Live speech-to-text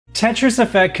Tetris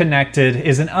Effect Connected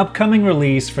is an upcoming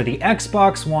release for the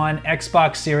Xbox One,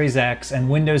 Xbox Series X, and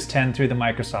Windows 10 through the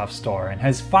Microsoft Store, and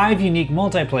has 5 unique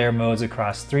multiplayer modes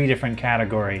across 3 different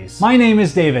categories. My name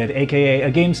is David, aka A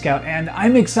Game Scout, and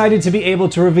I'm excited to be able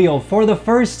to reveal for the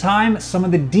first time some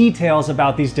of the details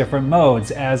about these different modes,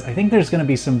 as I think there's going to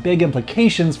be some big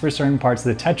implications for certain parts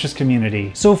of the Tetris community.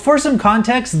 So for some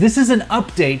context, this is an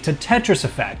update to Tetris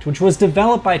Effect, which was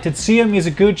developed by Tetsuya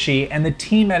Mizuguchi and the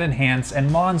team at Enhance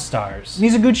and Monstars.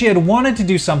 Mizuguchi had wanted to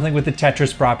do something with the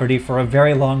Tetris property for a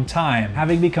very long time,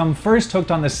 having become first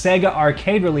hooked on the Sega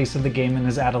arcade release of the game in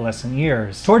his adolescent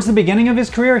years. Towards the beginning of his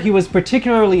career, he was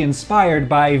particularly inspired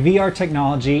by VR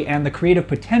technology and the creative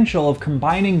potential of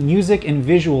combining music and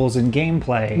visuals in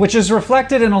gameplay, which is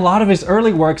reflected in a lot of his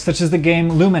early works such as the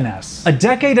game Lumines. A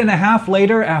decade and a half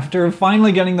later, after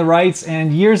finally getting the rights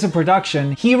and years of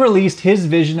production, he released his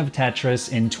vision of Tetris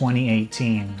in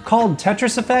 2018. Called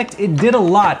Tetris Effect, it did a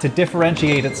lot to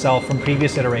differentiate itself from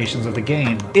previous iterations of the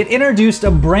game. It introduced a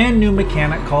brand new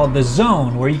mechanic called the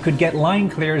Zone, where you could get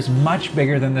line clears much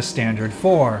bigger than the standard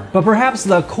 4. But perhaps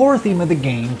the core theme of the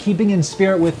game, keeping in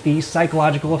spirit with the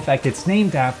psychological effect it's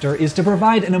named after, is to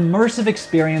provide an immersive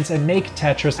experience and make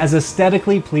Tetris as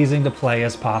aesthetically pleasing to play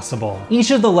as possible. Each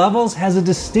of the levels has a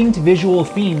distinct visual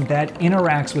theme that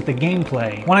interacts with the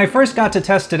gameplay. When I first got to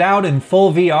test it out in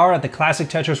full VR at the Classic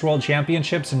Tetris World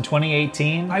Championships in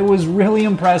 2018, I was really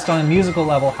impressed on a musical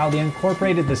level how they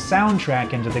incorporated the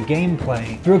soundtrack into the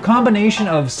gameplay. Through a combination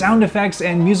of sound effects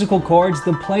and musical chords,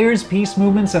 the player's piece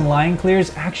movements and line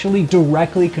clears actually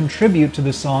directly contribute to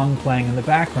the song playing in the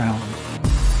background.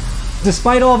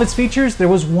 Despite all of its features, there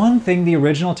was one thing the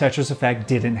original Tetris Effect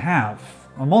didn't have: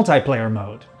 a multiplayer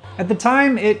mode. At the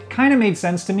time, it kind of made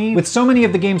sense to me. With so many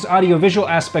of the game's audio-visual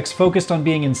aspects focused on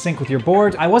being in sync with your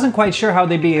board, I wasn't quite sure how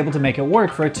they'd be able to make it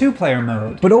work for a 2-player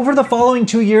mode. But over the following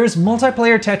 2 years,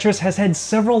 multiplayer Tetris has had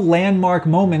several landmark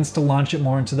moments to launch it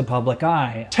more into the public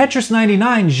eye. Tetris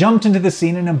 99 jumped into the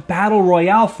scene in a battle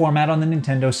royale format on the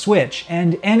Nintendo Switch,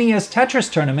 and NES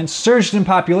Tetris tournaments surged in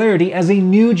popularity as a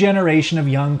new generation of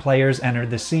young players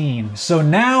entered the scene. So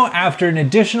now, after an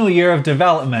additional year of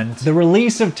development, the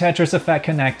release of Tetris Effect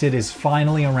Connected is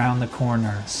finally around the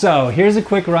corner. So here's a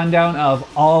quick rundown of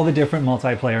all the different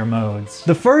multiplayer modes.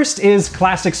 The first is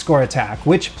Classic Score Attack,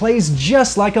 which plays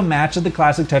just like a match at the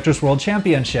Classic Tetris World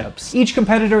Championships. Each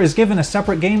competitor is given a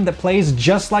separate game that plays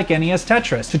just like NES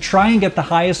Tetris to try and get the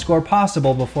highest score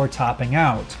possible before topping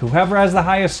out. Whoever has the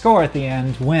highest score at the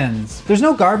end wins. There's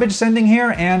no garbage sending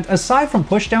here, and aside from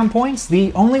pushdown points,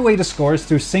 the only way to score is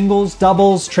through singles,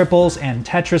 doubles, triples, and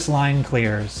Tetris line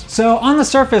clears. So on the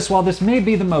surface, while this may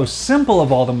be the most simple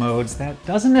of all the modes, that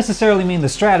doesn't necessarily mean the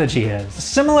strategy is.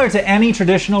 Similar to any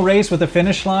traditional race with a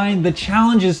finish line, the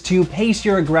challenge is to pace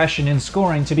your aggression in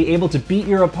scoring to be able to beat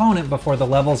your opponent before the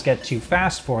levels get too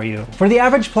fast for you. For the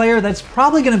average player, that's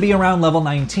probably going to be around level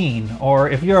 19, or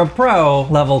if you're a pro,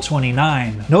 level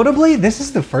 29. Notably, this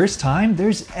is the first time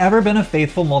there's ever been a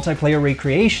faithful multiplayer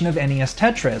recreation of NES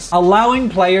Tetris, allowing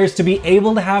players to be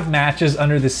able to have matches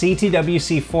under the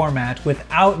CTWC format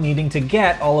without needing to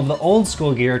get all of the old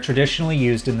school gear traditionally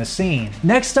used in the scene.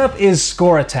 Next up is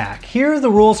Score Attack. Here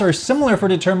the rules are similar for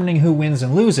determining who wins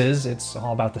and loses, it's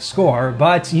all about the score,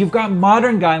 but you've got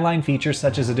modern guideline features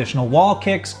such as additional wall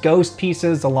kicks, ghost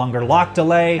pieces, a longer lock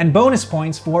delay, and bonus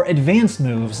points for advanced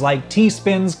moves like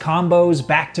T-spins, combos,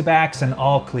 back-to-backs, and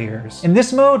all clears. In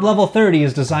this mode, level 30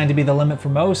 is designed to be the limit for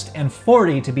most, and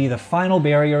 40 to be the final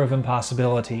barrier of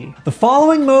impossibility. The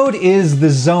following mode is the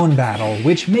Zone Battle,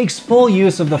 which makes full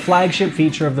use of the flagship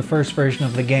feature of the first version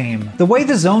of the game. The way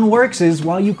the zone works is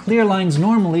while you clear lines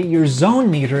normally, your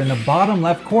zone meter in the bottom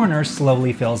left corner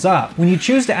slowly fills up. When you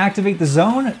choose to activate the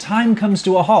zone, time comes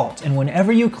to a halt, and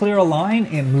whenever you clear a line,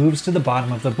 it moves to the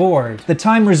bottom of the board. The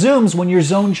time resumes when your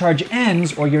zone charge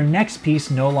ends or your next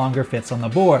piece no longer fits on the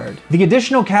board. The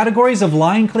additional categories of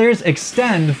line clears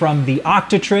extend from the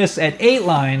Octatris at 8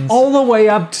 lines all the way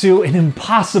up to an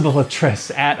impossible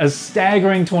Tetris at a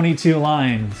staggering 22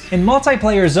 lines. In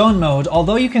multiplayer zone mode,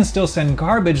 although you can still send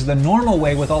garbage the normal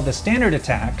way with all the standard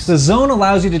attacks, the zone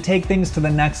allows you to take things to the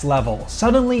next level.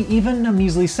 Suddenly, even a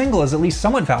measly single is at least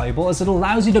somewhat valuable, as it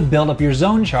allows you to build up your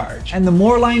zone charge. And the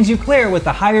more lines you clear with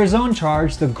the higher zone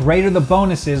charge, the greater the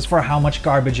bonus is for how much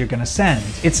garbage you're gonna send.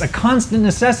 It's a constant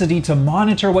necessity to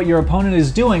monitor what your opponent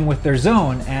is doing with their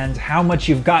zone and how much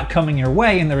you've got coming your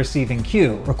way in the receiving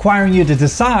queue, requiring you to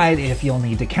decide if you'll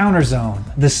need to counter zone.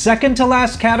 The second to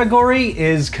last category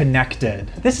is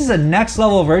Connected. This is a next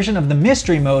level version of the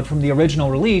History mode from the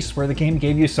original release, where the game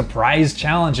gave you surprise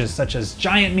challenges such as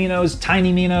giant Minos,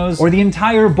 tiny Minos, or the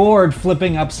entire board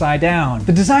flipping upside down.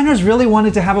 The designers really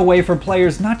wanted to have a way for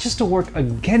players not just to work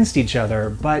against each other,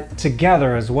 but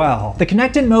together as well. The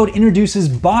Connected mode introduces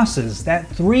bosses that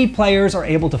 3 players are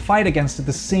able to fight against at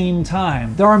the same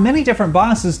time. There are many different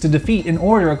bosses to defeat in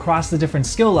order across the different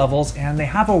skill levels, and they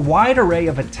have a wide array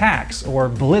of attacks, or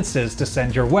blitzes, to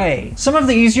send your way. Some of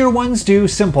the easier ones do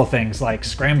simple things like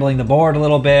scrambling the board a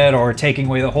little bit or taking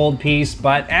away the hold piece,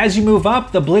 but as you move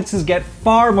up, the blitzes get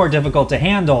far more difficult to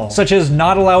handle, such as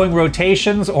not allowing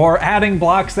rotations or adding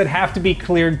blocks that have to be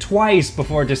cleared twice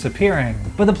before disappearing.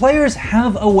 But the players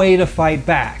have a way to fight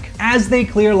back. As they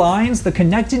clear lines, the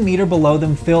connected meter below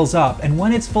them fills up, and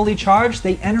when it's fully charged,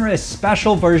 they enter a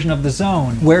special version of the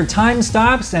zone, where time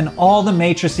stops and all the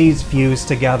matrices fuse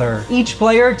together. Each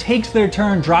player takes their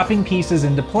turn dropping pieces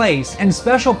into place, and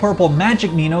special purple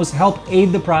magic Minos help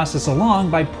aid the process along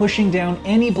by pushing down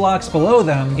any blocks below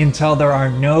them until there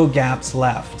are no gaps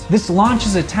left. This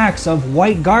launches attacks of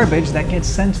white garbage that gets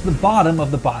sent to the bottom of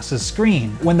the boss's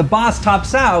screen. When the boss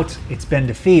tops out, it's been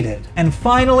defeated. And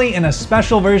finally, in a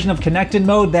special version of Connected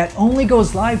mode that only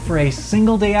goes live for a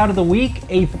single day out of the week,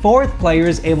 a 4th player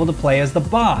is able to play as the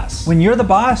boss. When you're the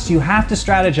boss, you have to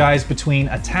strategize between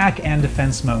attack and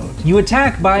defense mode. You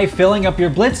attack by filling up your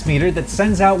blitz meter that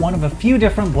sends out one of a few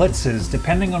different blitzes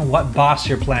depending on what boss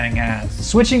you're playing as.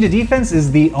 Switching to defense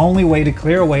is the only way to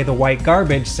clear away the white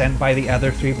garbage sent by the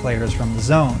other 3 players from the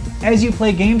zone. As you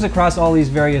play games across all these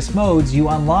various modes, you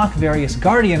unlock various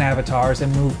guardian avatars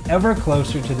and move ever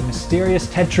closer to the mysterious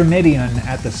Tetramidion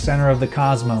at the center of the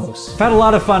cosmos. I've had a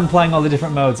lot of fun playing all the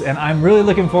different modes, and I'm really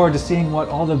looking forward to seeing what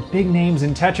all the big names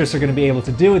in Tetris are going to be able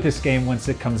to do with this game once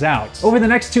it comes out. Over the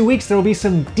next 2 weeks, there will be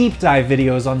some deep dive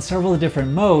videos on several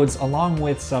different modes, along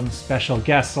with some special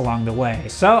guests along the way.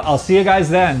 So I'll see you guys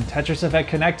then. Tetris Effect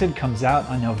Connected comes out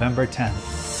on November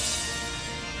 10th.